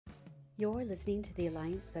You're listening to the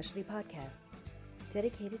Alliance Specialty Podcast,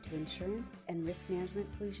 dedicated to insurance and risk management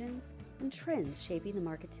solutions and trends shaping the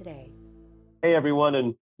market today. Hey, everyone,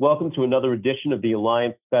 and welcome to another edition of the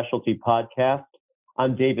Alliance Specialty Podcast.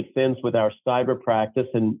 I'm David Finns with our cyber practice,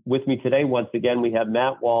 and with me today, once again, we have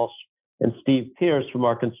Matt Walsh and Steve Pierce from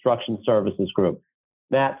our Construction Services Group.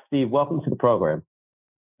 Matt, Steve, welcome to the program.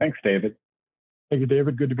 Thanks, David. Thank you,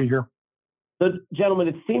 David. Good to be here. So, gentlemen,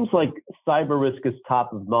 it seems like cyber risk is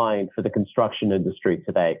top of mind for the construction industry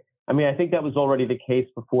today. I mean, I think that was already the case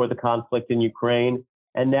before the conflict in Ukraine,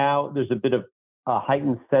 and now there's a bit of a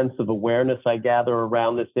heightened sense of awareness, I gather,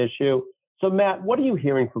 around this issue. So, Matt, what are you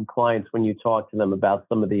hearing from clients when you talk to them about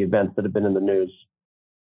some of the events that have been in the news?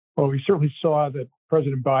 Well, we certainly saw that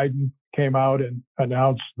President Biden came out and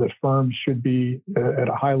announced that firms should be at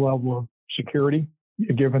a high level of security,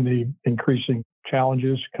 given the increasing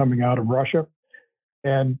challenges coming out of Russia.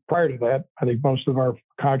 And prior to that, I think most of our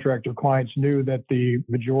contractor clients knew that the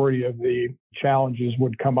majority of the challenges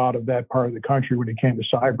would come out of that part of the country when it came to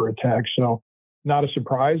cyber attacks. So not a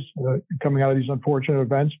surprise coming out of these unfortunate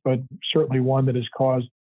events, but certainly one that has caused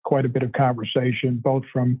quite a bit of conversation, both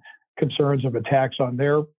from concerns of attacks on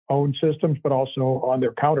their own systems, but also on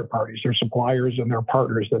their counterparties, their suppliers and their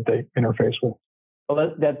partners that they interface with.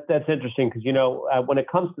 Well, that's interesting because, when it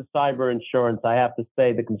comes to cyber insurance, I have to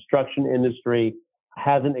say the construction industry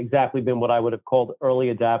hasn't exactly been what I would have called early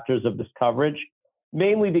adapters of this coverage,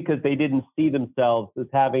 mainly because they didn't see themselves as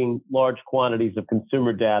having large quantities of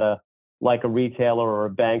consumer data like a retailer or a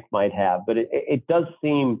bank might have. But it does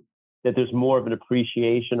seem that there's more of an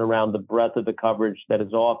appreciation around the breadth of the coverage that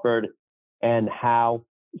is offered and how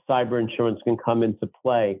cyber insurance can come into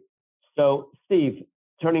play. So, Steve,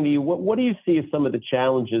 turning to you, what do you see as some of the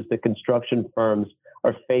challenges that construction firms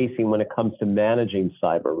are facing when it comes to managing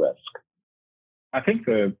cyber risk? I think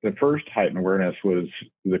the first heightened awareness was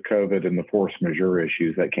the COVID and the force majeure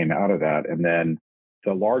issues that came out of that. And then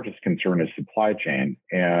the largest concern is supply chain.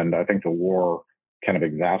 And I think the war kind of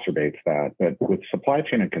exacerbates that. But with supply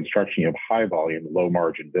chain and construction, you have high volume, low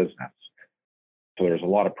margin business. So there's a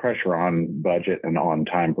lot of pressure on budget and on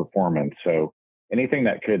time performance. So anything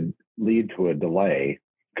that could lead to a delay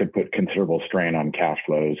could put considerable strain on cash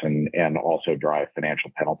flows and also drive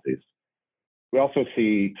financial penalties. We also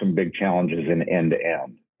see some big challenges in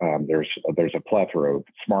end-to-end. There's a plethora of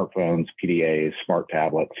smartphones, PDAs, smart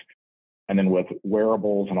tablets, and then with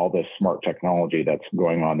wearables and all this smart technology that's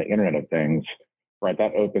going on the Internet of Things, right?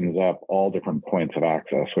 That opens up all different points of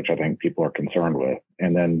access, which I think people are concerned with.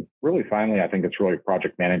 And then really finally, I think it's really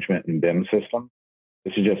project management and BIM system.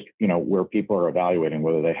 This is just, where people are evaluating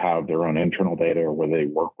whether they have their own internal data or whether they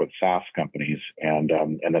work with SaaS companies. And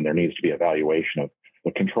then there needs to be evaluation of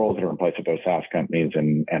the controls that are in place at those SaaS companies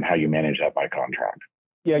and how you manage that by contract.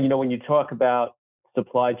 Yeah, when you talk about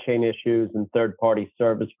supply chain issues and third-party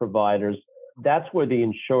service providers, that's where the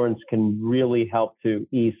insurance can really help to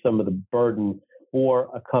ease some of the burden for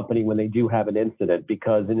a company when they do have an incident.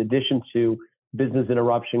 Because in addition to business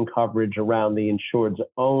interruption coverage around the insured's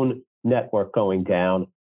own network going down,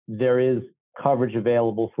 there is coverage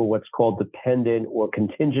available for what's called dependent or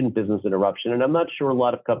contingent business interruption. And I'm not sure a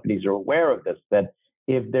lot of companies are aware of this, that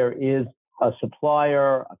if there is a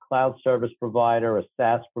supplier, a cloud service provider, a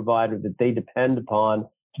SaaS provider that they depend upon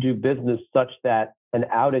to do business such that an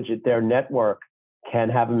outage at their network can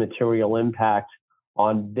have a material impact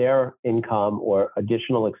on their income or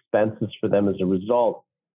additional expenses for them as a result,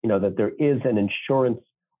 that there is an insurance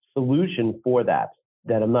solution for that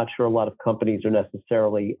I'm not sure a lot of companies are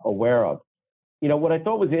necessarily aware of. What I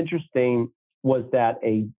thought was interesting was that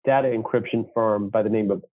a data encryption firm by the name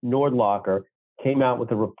of NordLocker came out with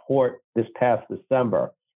a report this past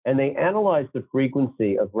December, and they analyzed the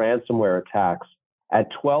frequency of ransomware attacks at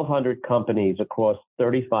 1,200 companies across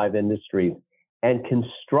 35 industries, and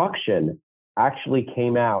construction actually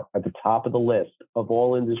came out at the top of the list of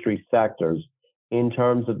all industry sectors in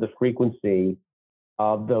terms of the frequency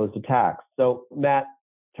of those attacks. So, Matt,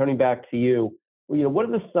 turning back to you, what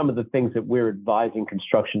are some of the things that we're advising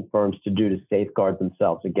construction firms to do to safeguard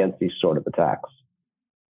themselves against these sort of attacks?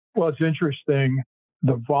 Well, it's interesting.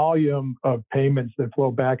 The volume of payments that flow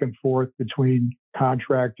back and forth between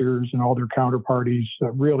contractors and all their counterparties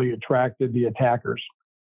really attracted the attackers.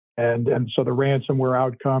 And so the ransomware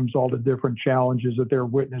outcomes, all the different challenges that they're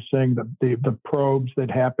witnessing, the probes that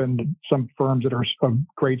happen, some firms that are of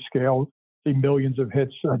great scale see millions of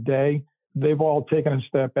hits a day. They've all taken a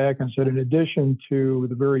step back and said, in addition to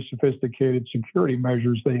the very sophisticated security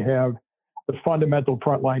measures they have, the fundamental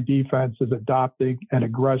frontline defense is adopting an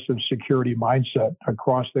aggressive security mindset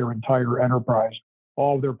across their entire enterprise.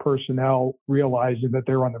 All of their personnel realizing that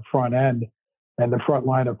they're on the front end and the front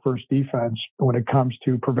line of first defense when it comes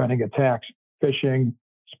to preventing attacks, phishing,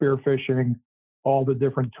 spear phishing, all the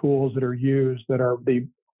different tools that are used that are the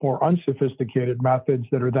more unsophisticated methods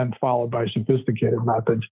that are then followed by sophisticated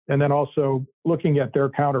methods. And then also looking at their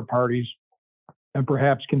counterparties and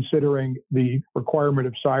perhaps considering the requirement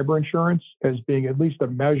of cyber insurance as being at least a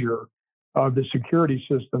measure of the security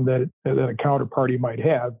system that a counterparty might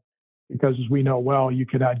have. Because as we know well, you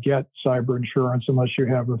cannot get cyber insurance unless you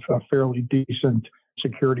have a fairly decent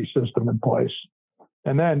security system in place.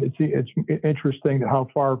 And then it's interesting how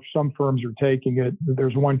far some firms are taking it.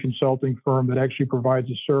 There's one consulting firm that actually provides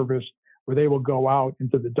a service where they will go out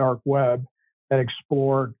into the dark web and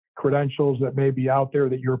explore credentials that may be out there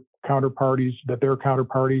that their counterparties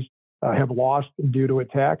have lost due to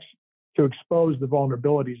attacks, to expose the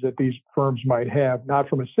vulnerabilities that these firms might have, not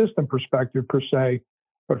from a system perspective per se,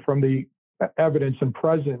 but from the evidence and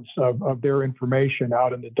presence of their information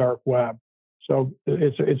out in the dark web. So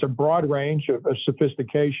it's a broad range of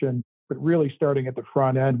sophistication, but really starting at the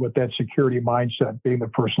front end with that security mindset being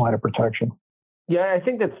the first line of protection. Yeah, I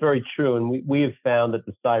think that's very true. And we have found that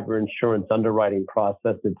the cyber insurance underwriting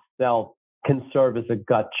process itself can serve as a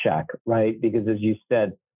gut check, right? Because as you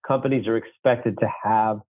said, companies are expected to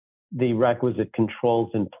have the requisite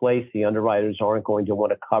controls in place. The underwriters aren't going to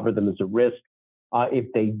want to cover them as a risk.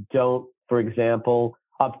 If they don't, for example,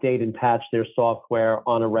 update and patch their software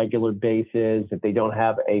on a regular basis, if they don't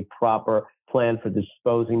have a proper plan for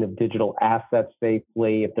disposing of digital assets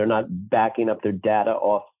safely, if they're not backing up their data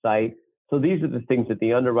off-site. So these are the things that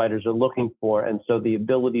the underwriters are looking for. And so the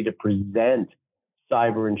ability to present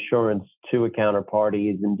cyber insurance to a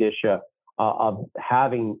counterparty is indicia of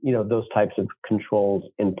having, those types of controls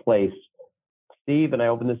in place. Steve, and I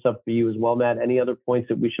open this up for you as well, Matt, any other points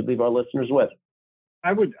that we should leave our listeners with?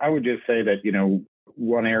 I would just say that,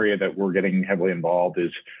 one area that we're getting heavily involved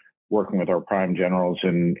is working with our prime generals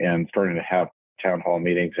and starting to have town hall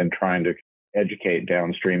meetings and trying to educate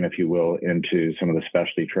downstream, if you will, into some of the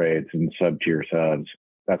specialty trades and sub-tier subs.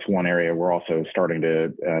 That's one area. We're also starting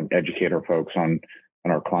to educate our folks and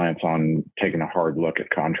our clients on taking a hard look at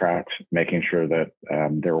contracts, making sure that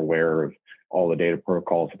they're aware of all the data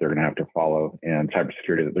protocols that they're going to have to follow and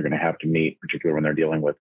cybersecurity that they're going to have to meet, particularly when they're dealing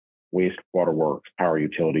with wastewater works, power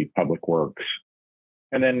utility, public works.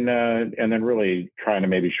 And then really trying to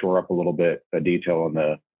maybe shore up a little bit of detail on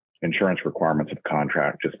the insurance requirements of the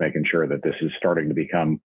contract, just making sure that this is starting to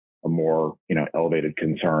become a more, elevated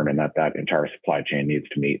concern and that entire supply chain needs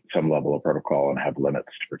to meet some level of protocol and have limits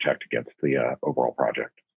to protect against the overall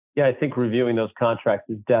project. Yeah, I think reviewing those contracts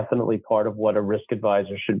is definitely part of what a risk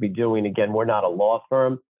advisor should be doing. Again, we're not a law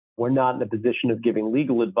firm. We're not in a position of giving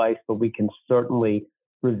legal advice, but we can certainly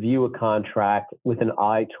review a contract with an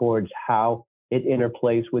eye towards how it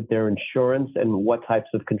interplays with their insurance and what types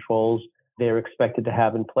of controls they're expected to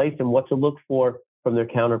have in place and what to look for from their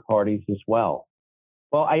counterparties as well.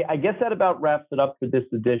 Well, I guess that about wraps it up for this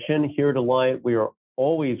edition. Here at Alliant, we are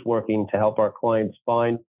always working to help our clients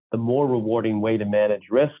find the more rewarding way to manage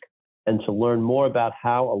risk. And to learn more about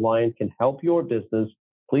how Alliant can help your business,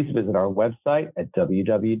 please visit our website at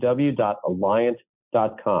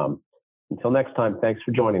www.alliant.com. Until next time, thanks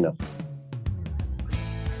for joining us.